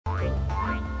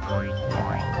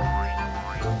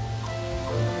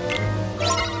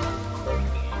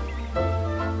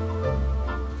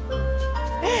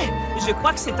Je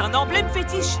crois que c'est un emblème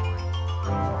fétiche.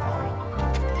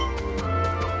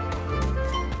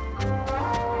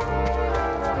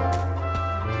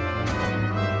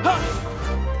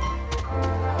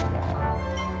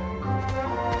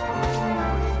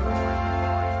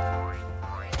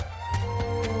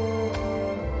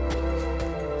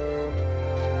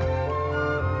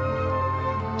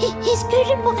 Est-ce que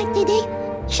je pourrais t'aider?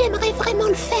 J'aimerais vraiment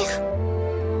le faire.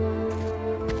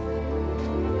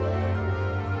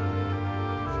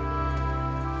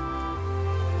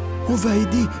 On va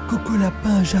aider Coco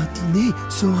Lapin à jardiner,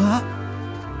 Sora.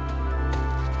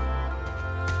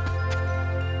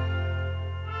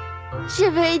 Je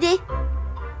veux aider.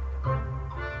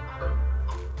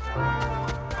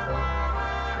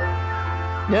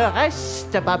 Ne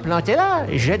reste pas planté là,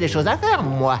 j'ai des choses à faire,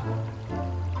 moi.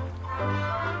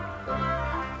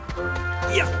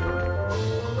 Yeah.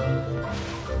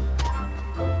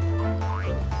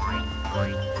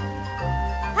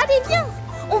 Allez, viens.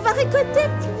 On va récolter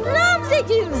plein de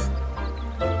légumes.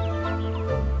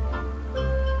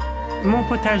 Mon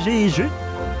potager est jeu.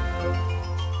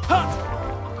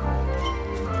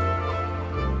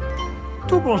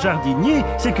 Tout bon jardinier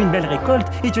sait qu'une belle récolte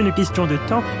est une question de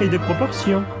temps et de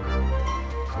proportion.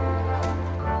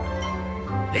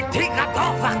 Les tigres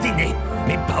adorent jardiner,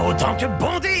 mais pas autant que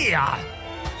bondir.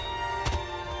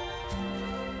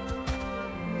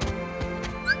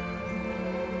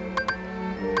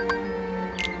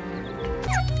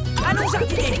 Allons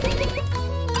jardiner.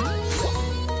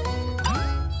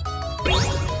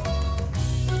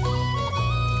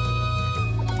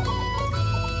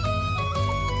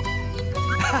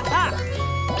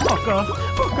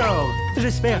 Encore.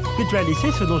 J'espère que tu as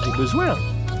laissé ce dont j'ai besoin.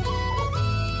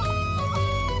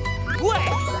 Ouais.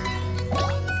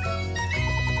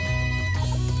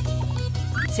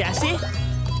 C'est assez?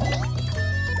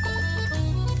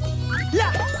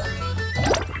 Là.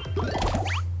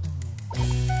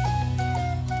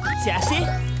 C'est assez?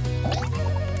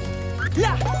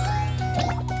 Là.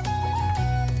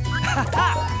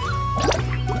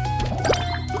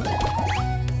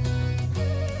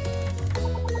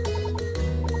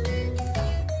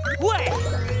 Ouais.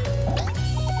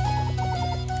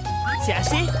 C'est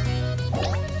assez?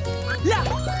 Là.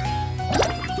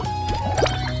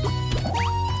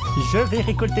 Je vais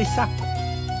récolter ça.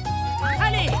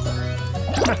 Allez.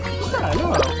 Ça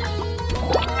alors.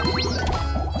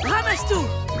 Ramasse tout.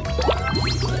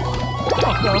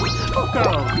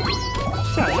 Encore.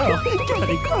 Ça alors, quelle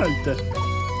récolte.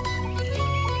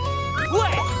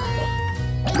 Ouais.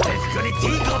 Est-ce que les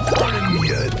tigres font le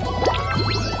mieux?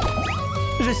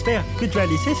 J'espère que tu as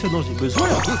laissé ce dont j'ai besoin.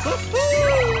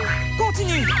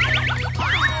 Continue.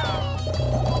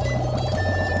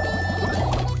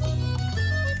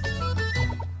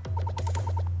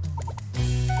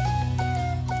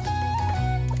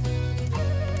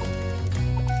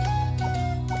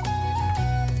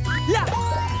 Là.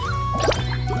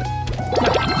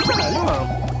 Ça alors.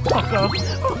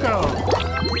 Encore.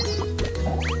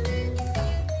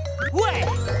 Ouais.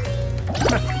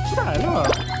 Ça alors.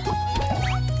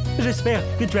 J'espère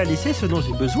que tu as laissé ce dont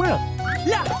j'ai besoin.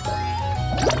 Là.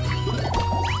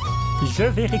 Je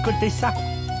vais récolter ça.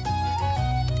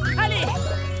 Allez.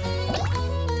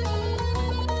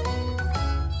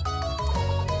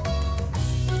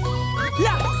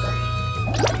 Là.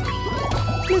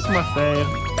 Laisse-moi faire.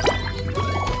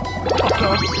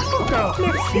 Encore.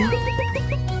 Merci.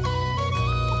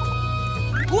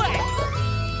 Ouais.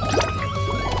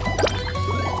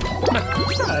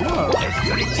 Ça alors. Est-ce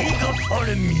que les tigres font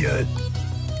le mieux?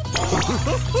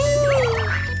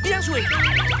 Bien joué.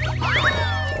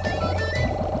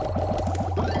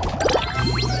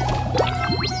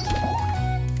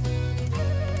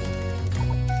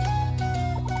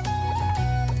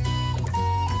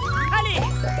 Allez.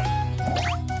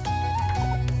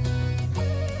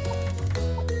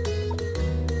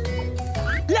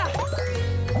 Là.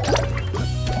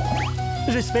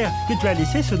 J'espère que tu as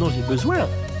laissé ce dont j'ai besoin.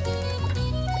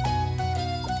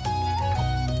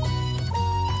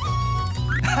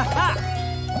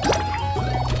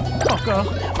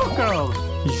 Encore.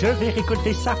 Je vais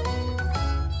récolter ça.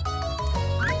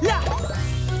 Là.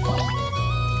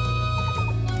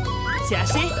 C'est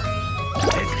assez?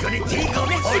 Est-ce que les tigres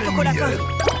Merci, font le Coco Lapin. mieux?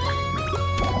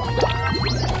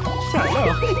 Ça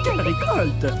alors, quelle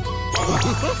récolte.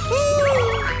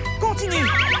 Continue.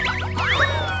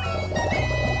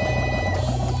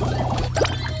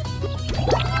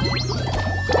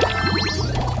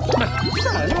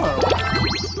 Ça alors.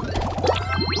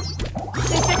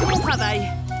 J'ai fait mon travail.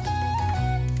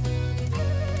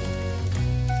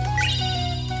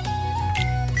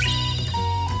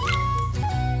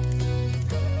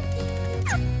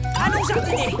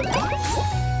 jardiner.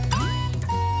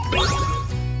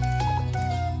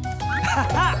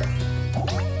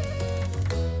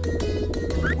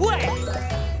 Ouais.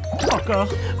 Encore,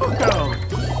 encore.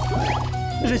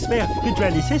 J'espère que tu as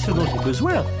laissé ce dont j'ai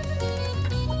besoin.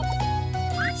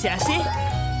 C'est assez?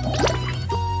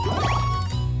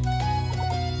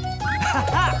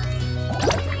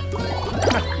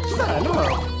 Ça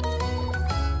alors?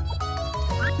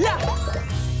 Là.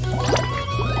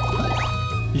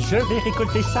 Je vais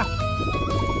récolter ça.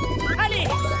 Allez.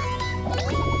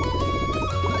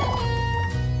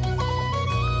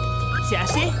 C'est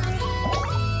assez?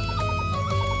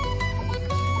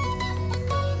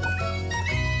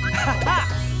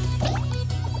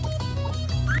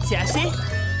 C'est assez?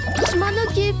 Je m'en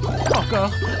occupe.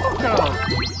 Encore, encore.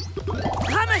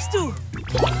 Ramasse tout.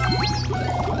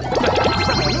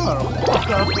 Ça alors?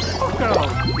 Encore, encore.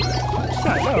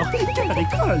 Ça alors? Quelle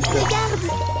récolte? Regarde.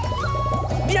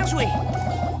 Bien joué.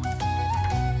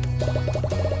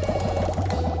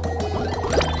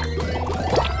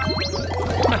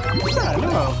 Ça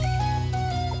alors?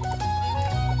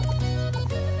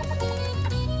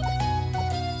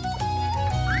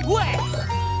 Ouais.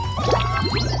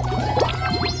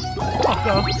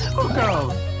 Encore,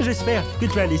 encore. J'espère que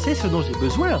tu as laissé ce dont j'ai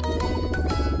besoin.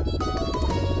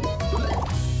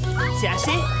 C'est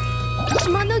assez? Je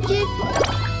m'en occupe.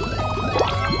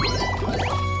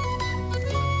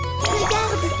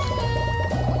 Regarde.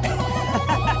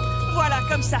 Voilà,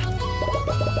 comme ça.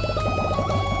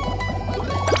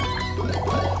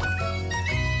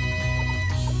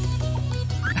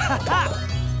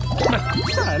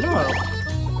 Ça alors?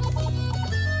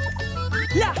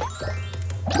 Là.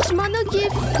 Je m'en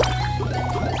occupe.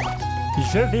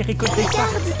 Je vais récolter ça.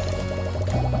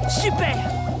 Regarde. Super.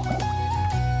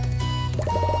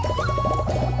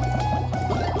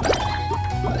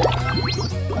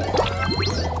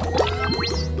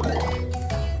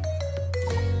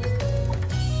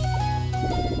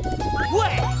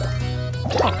 Ouais.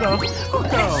 Encore,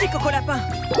 encore. Merci, Coco Lapin.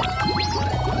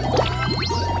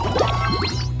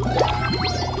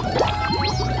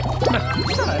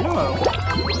 Ça alors?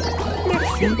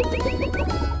 Merci.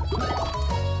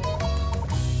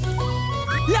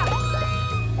 Là.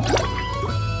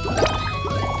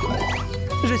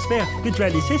 J'espère que tu as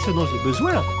laissé ce dont j'ai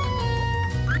besoin.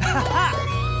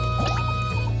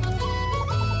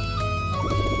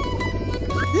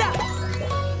 Là.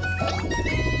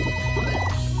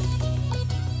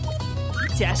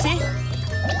 C'est assez?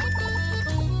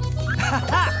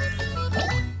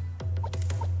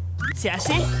 C'est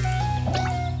assez?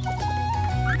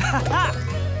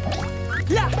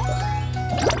 Là.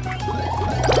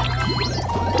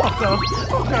 Encore,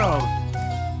 encore.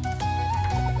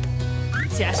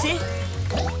 C'est assez?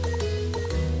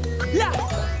 Là.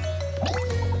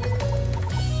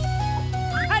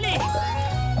 Allez.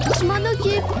 Je m'en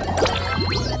occupe.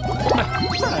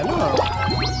 Ça alors?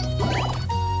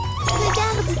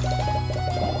 Regarde.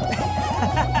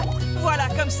 Voilà,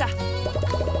 comme ça.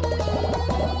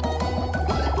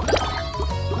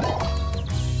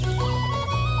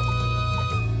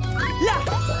 Là.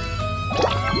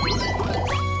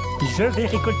 Je vais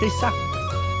récolter ça.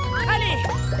 Allez.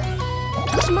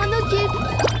 Je m'en occupe.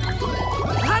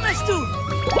 Ramasse tout.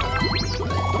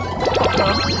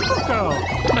 Encore, encore.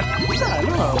 Ça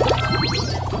alors?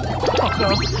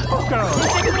 Encore, encore.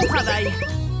 J'ai fait mon travail.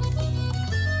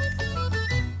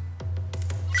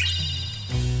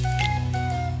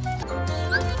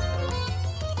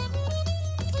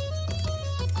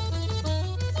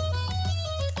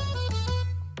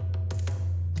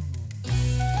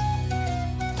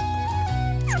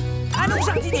 Allons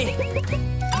jardiner.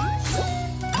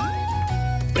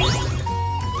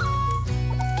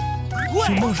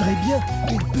 Je Ouais. mangerais bien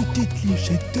une petite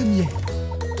lichette de miel.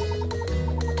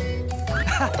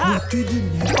 Veux-tu du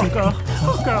miel? Encore,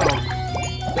 encore.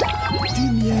 Du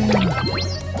miel.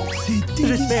 C'est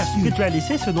J'espère que délicieux. tu as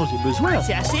laissé ce dont j'ai besoin.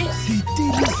 C'est assez? C'est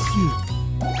délicieux.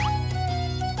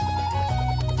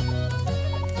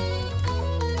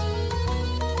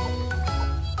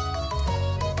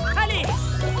 Allez.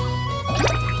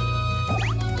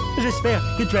 J'espère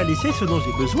que tu as laissé ce dont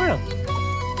j'ai besoin.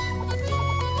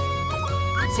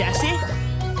 C'est assez?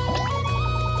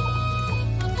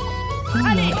 Oh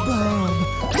Allez. la barbe,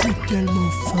 j'ai tellement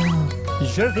faim.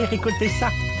 Je vais récolter ça.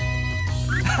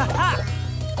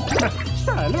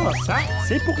 Ça alors, ça,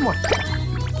 c'est pour moi.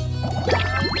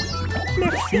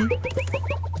 Merci.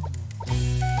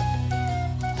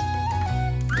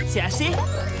 C'est assez?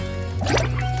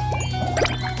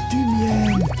 Du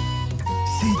miel.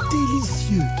 C'est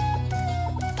délicieux.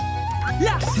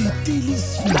 Là. C'est C'est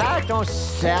délicieux. À ton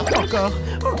service.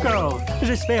 Encore.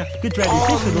 J'espère que tu as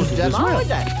laissé ce dont j'ai besoin.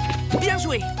 Demande. Bien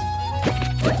joué.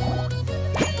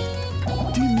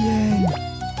 Du miel.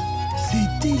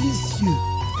 C'est délicieux.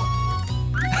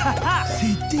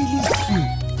 C'est délicieux.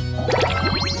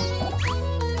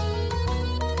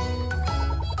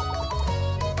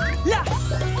 Là.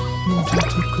 Mon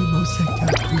ventre commence à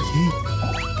gargouiller.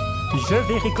 Je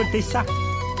vais récolter ça.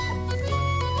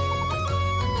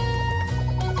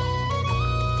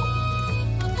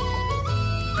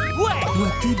 Ouais.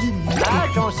 Vois-tu du miel À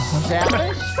quelque ton part?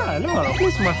 service. Ça alors,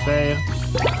 laisse-moi faire.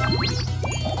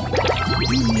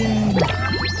 Du miel.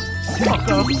 C'est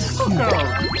délicieux. Encore.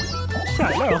 Ça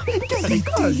alors, quelle C'est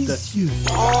récolte. délicieux.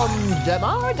 On me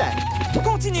demande.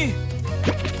 Continue.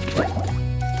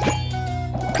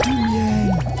 Du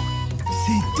miel.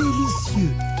 C'est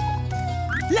délicieux.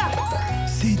 Là.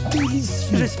 C'est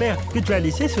délicieux. J'espère que tu as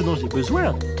laissé ce dont j'ai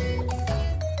besoin.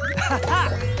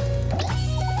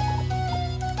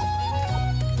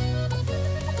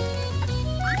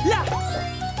 Là.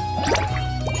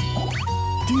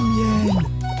 Du miel.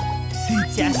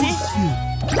 C'est C'est assez? délicieux.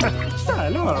 Ça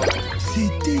alors. C'est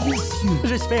délicieux.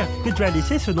 J'espère que tu as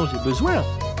laissé ce dont j'ai besoin.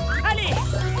 Allez.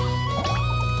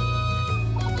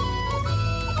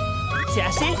 C'est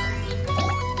assez?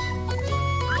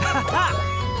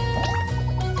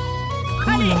 Oh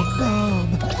Allez. la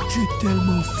barbe, j'ai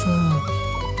tellement faim.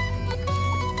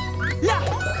 Là.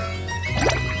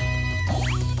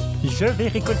 Je vais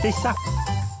récolter ça.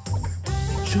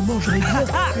 Je mangerai bien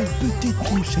une petite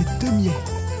fourchette de miel.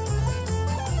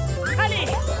 Allez.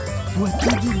 Vois-tu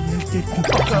du miel quelque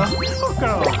part?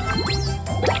 Encore.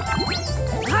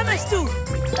 Ramasse tout.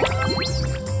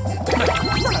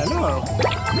 Ça alors.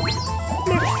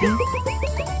 Merci.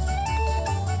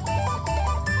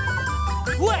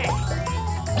 Ouais.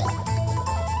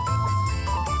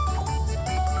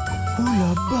 Oh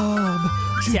la barbe,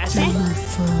 C'est j'ai assez? tellement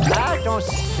faim. À ton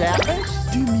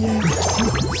service. Du miel, merci,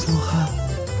 Sora.